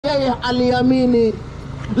yeye aliamini.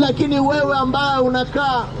 Lakini wewe ambaye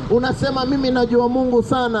unakaa unasema mimi najua Mungu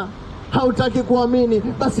sana, hautaki kuamini,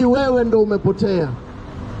 basi wewe ndo umepotea.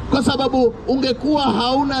 Kwa sababu ungekuwa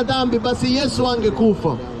hauna dhambi, basi Yesu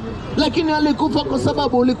angekufa. Lakini alikufa kwa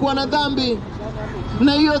sababu ulikuwa na dhambi,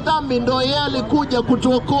 na hiyo dhambi ndo yeye alikuja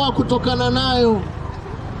kutuokoa kutokana nayo.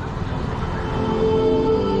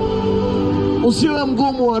 Usiwe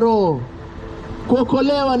mgumu wa roho.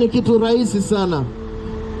 Kuokolewa ni kitu rahisi sana.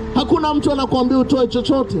 Hakuna mtu anakuambia utoe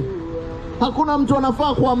chochote. Hakuna mtu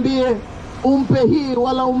anafaa kuambie umpe hii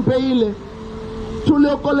wala umpe ile.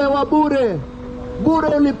 Tuliokolewa bure. Bure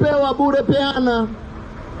ulipewa, bure peana.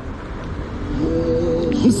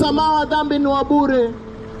 Msamaha wa dhambi ni wa bure.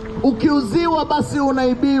 Ukiuziwa basi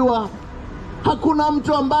unaibiwa. Hakuna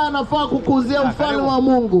mtu ambaye anafaa kukuuzia ufalme wa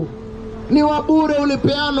Mungu. Ni wa bure,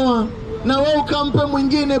 ulipeanwa na wewe ukampe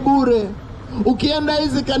mwingine bure. Ukienda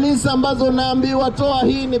hizi kanisa ambazo unaambiwa toa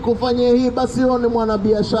hii ni kufanye hii, basi wewe ni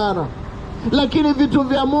mwanabiashara. Lakini vitu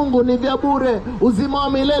vya Mungu ni vya bure. Uzima wa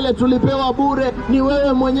milele tulipewa bure, ni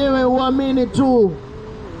wewe mwenyewe uamini tu.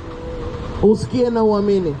 Usikie na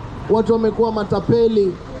uamini. Watu wamekuwa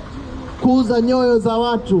matapeli, kuuza nyoyo za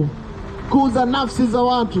watu, kuuza nafsi za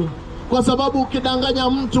watu. Kwa sababu ukidanganya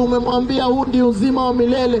mtu umemwambia huu ndio uzima wa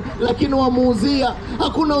milele, lakini wamuuzia.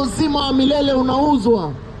 Hakuna uzima wa milele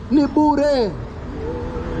unauzwa, ni bure.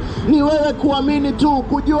 Ni wewe kuamini tu,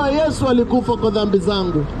 kujua Yesu alikufa kwa dhambi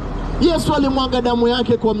zangu. Yesu alimwaga damu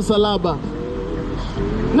yake kwa msalaba.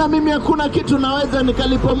 Na mimi hakuna kitu naweza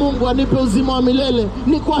nikalipa Mungu anipe uzima wa milele,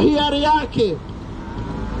 ni kwa hiari yake.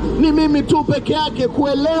 Ni mimi tu peke yake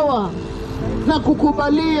kuelewa na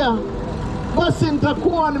kukubalia, basi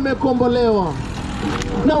nitakuwa nimekombolewa.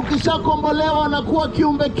 Na ukishakombolewa na kuwa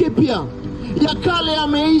kiumbe kipya, ya kale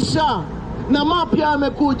yameisha na mapya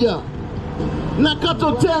yamekuja. Na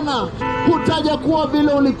kato tena hutaja kuwa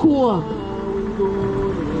vile ulikuwa.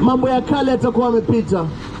 Mambo ya kale yatakuwa yamepita,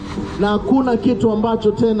 na hakuna kitu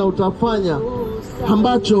ambacho tena utafanya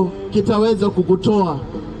ambacho kitaweza kukutoa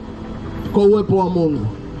kwa uwepo wa Mungu.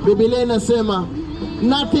 Biblia inasema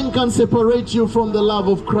nothing can separate you from the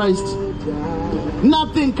love of Christ.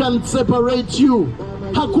 Nothing can separate you.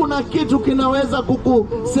 Hakuna kitu kinaweza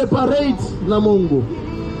kukuseparate na Mungu.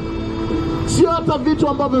 Sio hata vitu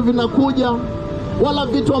ambavyo vinakuja wala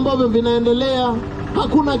vitu ambavyo vinaendelea.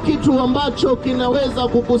 Hakuna kitu ambacho kinaweza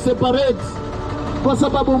kukuseparate, kwa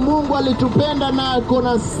sababu Mungu alitupenda na ako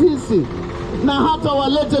na sisi. Na hata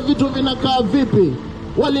walete vitu vinakaa vipi,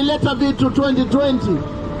 walileta vitu 2020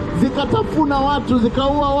 zikatafuna watu,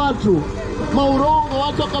 zikaua watu, maurongo,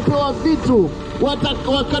 watu wakapewa vitu,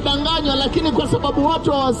 wakadanganywa. Lakini kwa sababu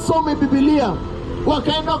watu hawasomi Biblia,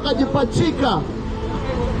 wakaenda wakajipachika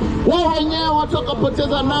wao wenyewe, watu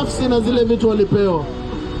wakapoteza nafsi na zile vitu walipewa.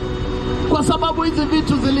 Kwa sababu hizi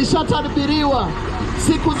vitu zilishatabiriwa.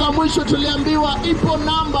 Siku za mwisho tuliambiwa ipo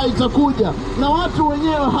namba itakuja, na watu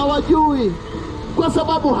wenyewe hawajui kwa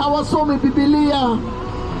sababu hawasomi Biblia.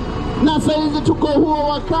 Na saizi tuko huo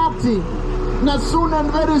wakati, na soon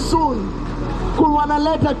and very soon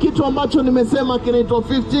wanaleta kitu ambacho nimesema kinaitwa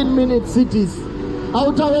 15 minute cities.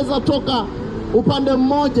 Hautaweza toka upande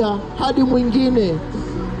mmoja hadi mwingine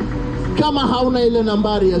kama hauna ile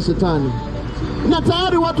nambari ya shetani. Na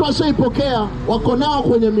tayari watu washaipokea, wako nao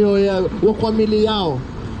kwenye mioyo yao, kwa mili yao.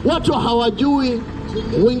 Watu hawajui,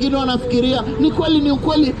 wengine wanafikiria ni kweli, ni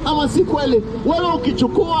ukweli ama si kweli. Wewe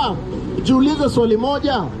ukichukua, jiulize swali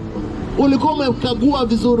moja, ulikuwa umekagua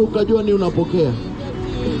vizuri ukajua ni unapokea?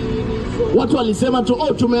 Watu walisema tu,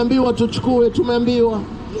 tumeambiwa tuchukue, tumeambiwa.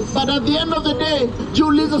 But at the end of the day,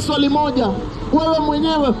 jiulize swali moja, wewe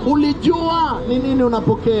mwenyewe ulijua ni nini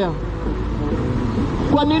unapokea?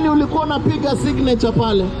 Kwa nini ulikuwa unapiga signature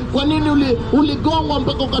pale? Kwa nini uligongwa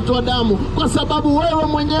mpaka ukatoa damu? Kwa sababu wewe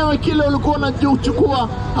mwenyewe kile ulikuwa unachukua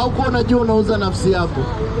haukuwa unajua unauza nafsi yako.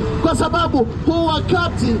 Kwa sababu huu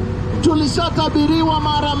wakati tulishatabiriwa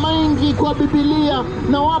mara mingi kwa Biblia,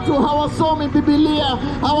 na watu hawasomi Biblia,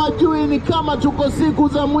 hawajui. Ni kama tuko siku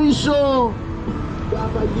za mwisho.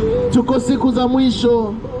 Tuko siku za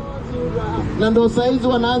mwisho, na ndio saizi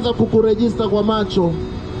wanaanza kukurejista kwa macho.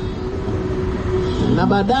 Na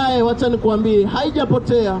baadaye wacha nikuambie,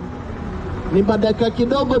 haijapotea. Ni badaka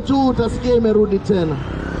kidogo tu utasikia imerudi tena.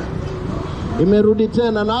 Imerudi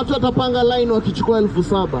tena, na watu watapanga line wakichukua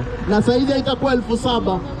 7,000. Na saizi itakuwa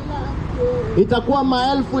 7,000. Itakuwa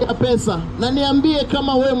maelfu ya pesa. Na niambie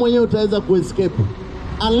kama wewe mwenyewe utaweza kuescape.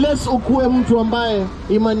 Unless ukuwe mtu ambaye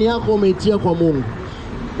imani yako umeitia kwa Mungu.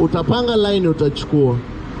 Utapanga line, utachukua.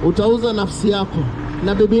 Utauza nafsi yako.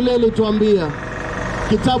 Na Biblia ilituambia,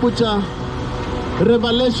 kitabu cha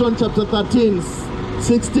Revelation chapter 13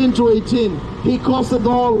 16 to 18. He causeth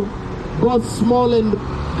all, both small and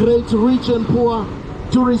great, rich and poor,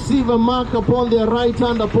 to receive a mark upon their right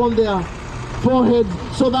hand, upon their forehead,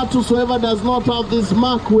 so that whosoever does not have this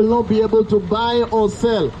mark will not be able to buy or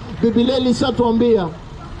sell. Biblia ilishatuambia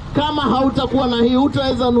kama hautakuwa na hii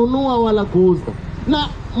hutaweza nunua wala kuuza. Na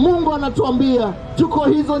Mungu anatuambia tuko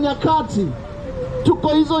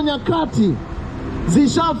hizo nyakati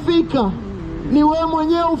zishafika. Ni wewe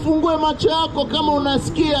mwenyewe ufungue macho yako kama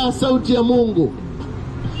unasikia sauti ya Mungu.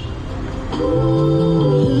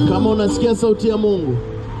 Kama unasikia sauti ya Mungu,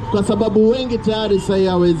 kwa sababu wengi tayari sasa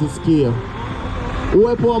hawezi sikia.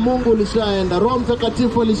 Uwepo wa Mungu ulishaenda, Roho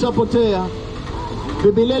Mtakatifu alishapotea.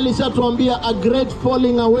 Biblia ilishatuambia a great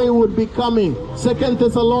falling away would be coming. 2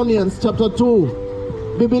 Thessalonians chapter 2.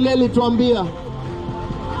 Biblia ilituambia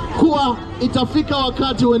kuwa itafika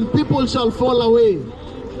wakati when people shall fall away.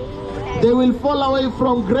 They will fall away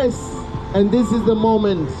from grace, and this is the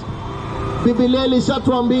moment. Biblia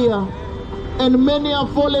ilishatuambia, and many are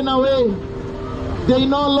fallen away. They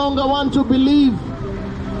no longer want to believe.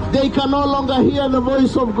 They can no longer hear the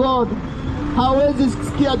voice of God. Hawezi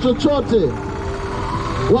sikia chochote.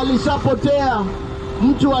 Walishapotea.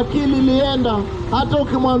 Mtu akili lienda, hata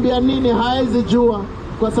ukimwambia nini haezi jua,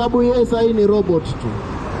 kwa sababu yeye sasa ni robot tu.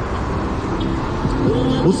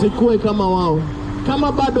 Usikue kama wao.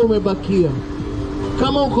 Kama bado umebakia,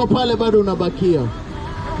 kama uko pale bado unabakia,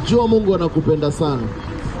 jua Mungu anakupenda sana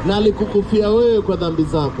na alikukufia wewe kwa dhambi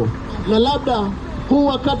zako. Na labda huu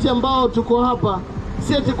wakati ambao tuko hapa,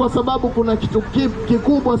 si eti kwa sababu kuna kitu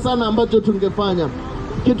kikubwa sana ambacho tungefanya.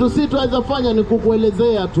 Kitu si tuweza fanya ni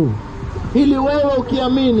kukuelezea tu, ili wewe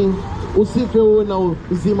ukiamini usife uwe na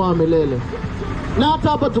uzima wa milele. Na hata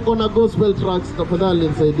hapa tuko na gospel tracks, tafadhali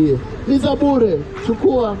nisaidie. Ni za bure,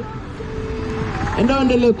 chukua.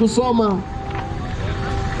 Endelea kusoma.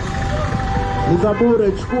 Ni za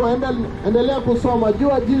bure, chukua, endelea kusoma.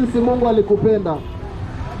 Jua jinsi Mungu alikupenda.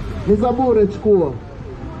 Ni za bure, chukua.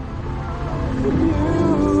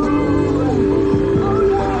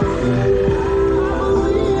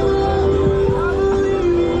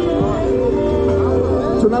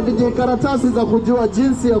 Tuna vijikaratasi za kujua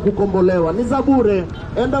jinsi ya kukombolewa. Ni za bure.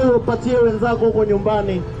 Enda upatie wenzako huko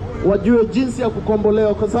nyumbani wajue jinsi ya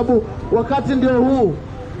kukombolewa, kwa sababu wakati ndio huu.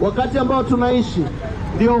 Wakati ambao tunaishi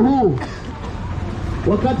ndio huu.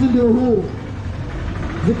 Wakati ndio huu.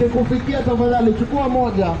 Zikikufikia tafadhali chukua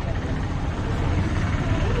moja.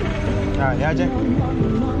 Yaje.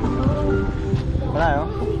 Brayo.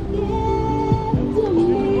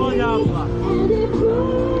 Moja hapa.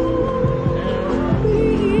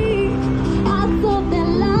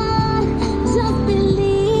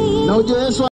 Na uje Yesu